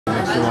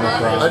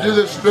I do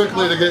this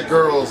strictly to get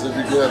girls, if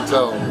you can't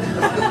tell.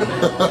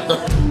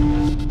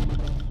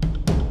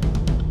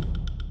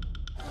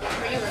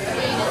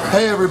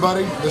 Hey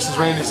everybody, this is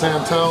Randy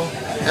Santel,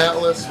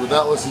 Atlas with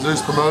Atlas and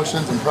Zeus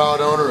Promotions and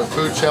proud owner of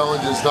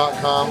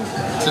foodchallenges.com.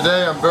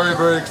 Today I'm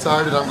very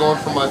excited. I'm going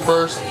for my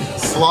first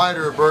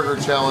slider burger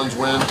challenge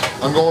win.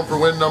 I'm going for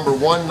win number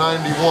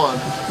 191.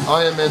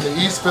 I am in the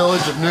East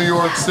Village of New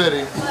York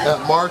City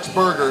at Mark's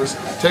Burgers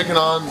taking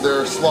on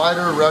their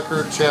slider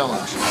record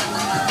challenge.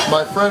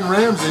 My friend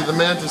Ramsey, the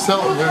Mantis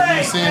Hilton, who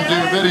you've seen do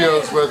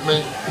videos with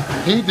me,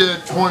 he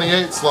did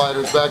 28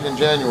 sliders back in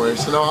January.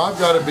 So now I've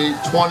got to beat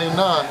 29.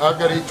 I've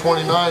got to eat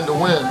 29 to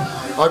win.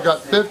 I've got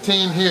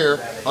 15 here.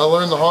 I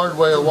learned the hard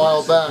way a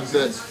while back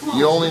that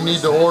you only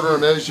need to order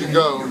them as you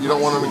go. You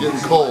don't want them getting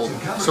cold.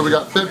 So we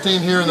got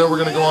 15 here and then we're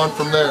going to go on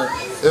from there.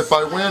 If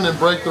I win and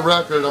break the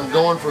record, I'm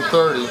going for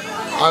 30.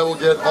 I will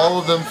get all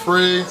of them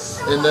free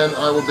and then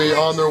I will be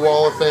on their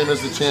wall of fame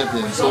as the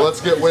champion. So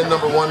let's get win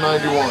number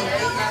 191.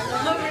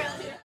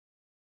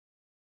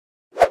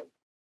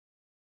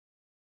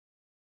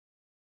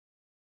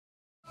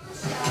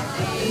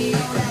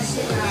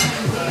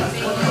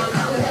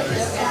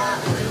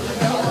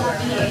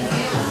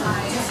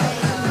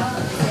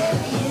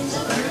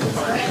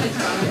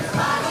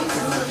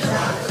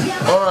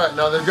 Alright,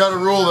 now they've got a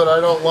rule that I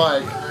don't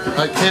like.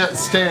 I can't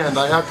stand.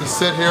 I have to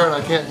sit here and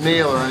I can't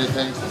kneel or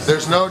anything.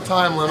 There's no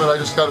time limit. I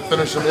just got to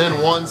finish them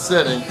in one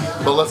sitting.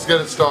 But let's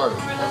get it started.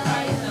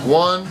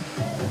 1,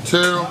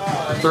 2,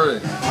 3.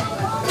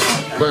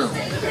 Boom.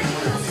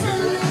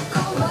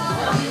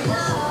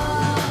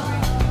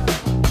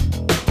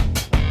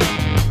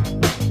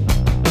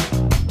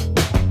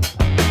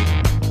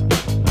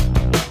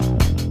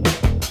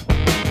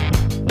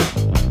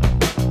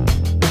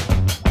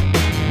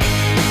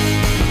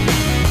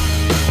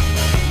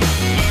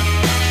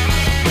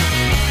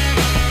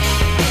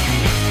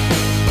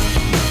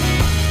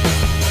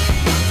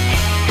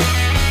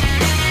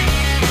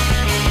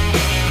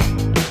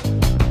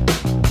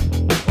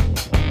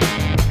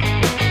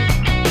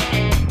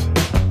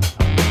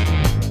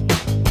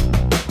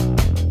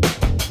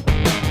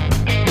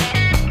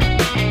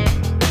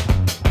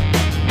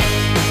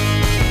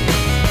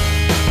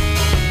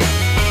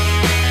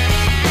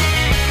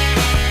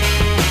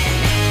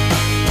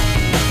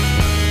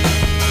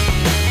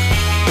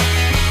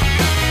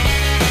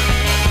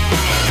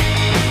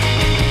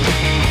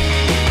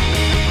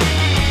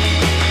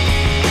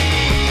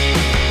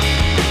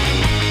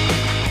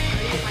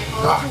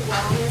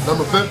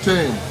 Number 15.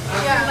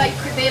 Yeah, they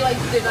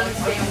didn't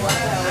understand what.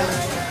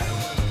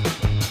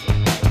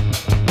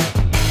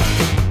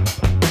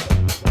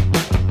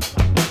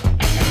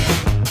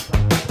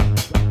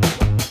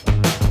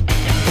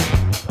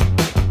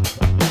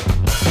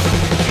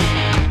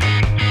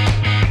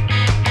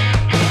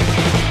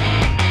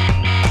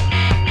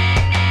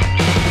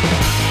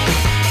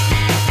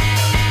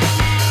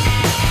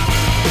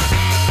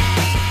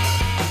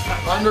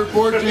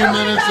 14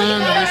 minutes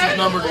in, and this is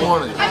number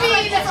 20. I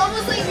mean, it's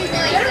almost like we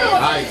really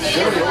nice.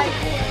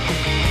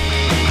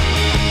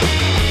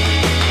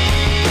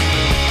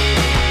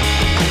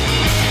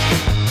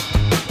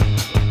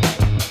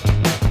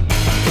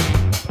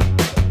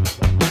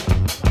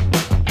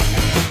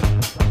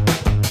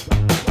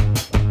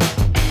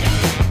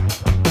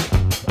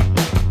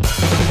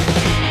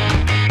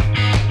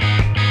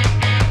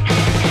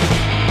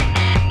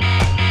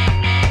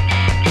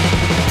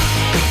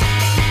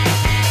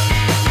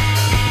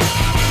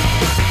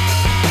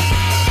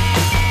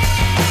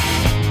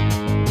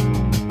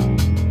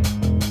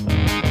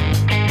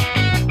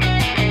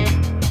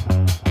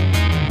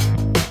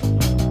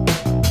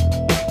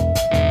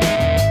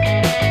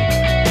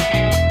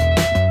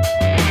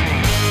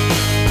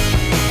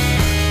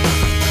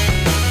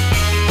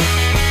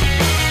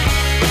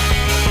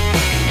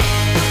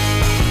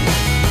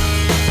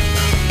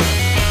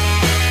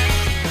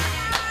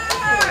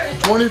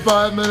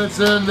 25 minutes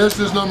in, this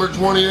is number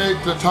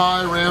 28 to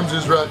tie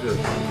Ramsey's record.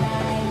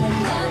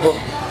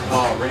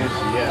 Oh, Ramsey,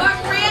 yeah.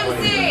 Fuck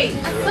Ramsey!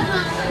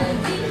 Randy!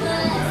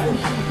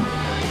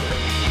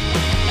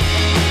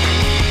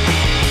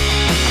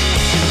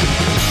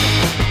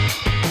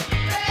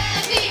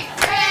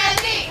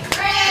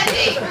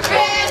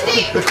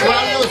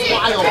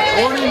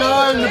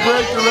 29 to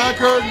break the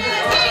record.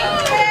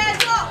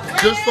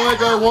 Just like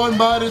I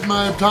one-bited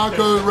my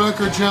taco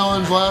record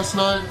challenge last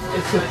night.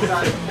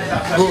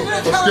 Ooh,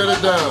 let's get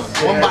it down.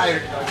 One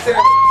bite.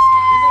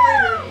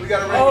 We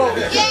got a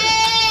record.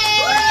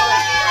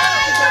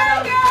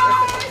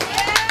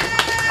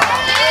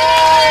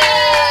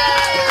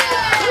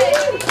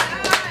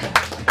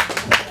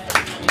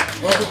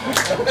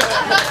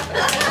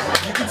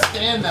 You can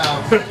stand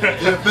now.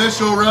 The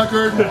official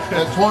record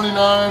at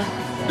 29.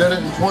 Did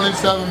it in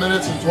 27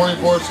 minutes and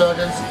 24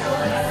 seconds.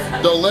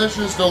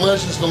 Delicious,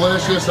 delicious,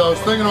 delicious. I was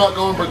thinking about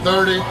going for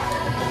 30,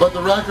 but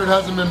the record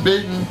hasn't been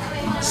beaten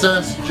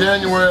since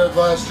January of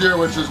last year,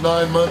 which is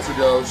 9 months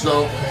ago.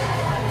 So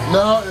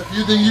now, if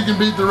you think you can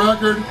beat the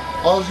record,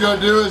 all you gotta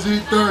do is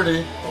eat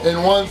 30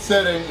 in one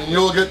sitting, and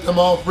you'll get them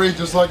all free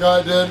just like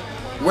I did.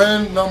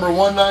 Win number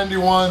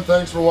 191.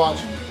 Thanks for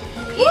watching.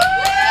 Woo!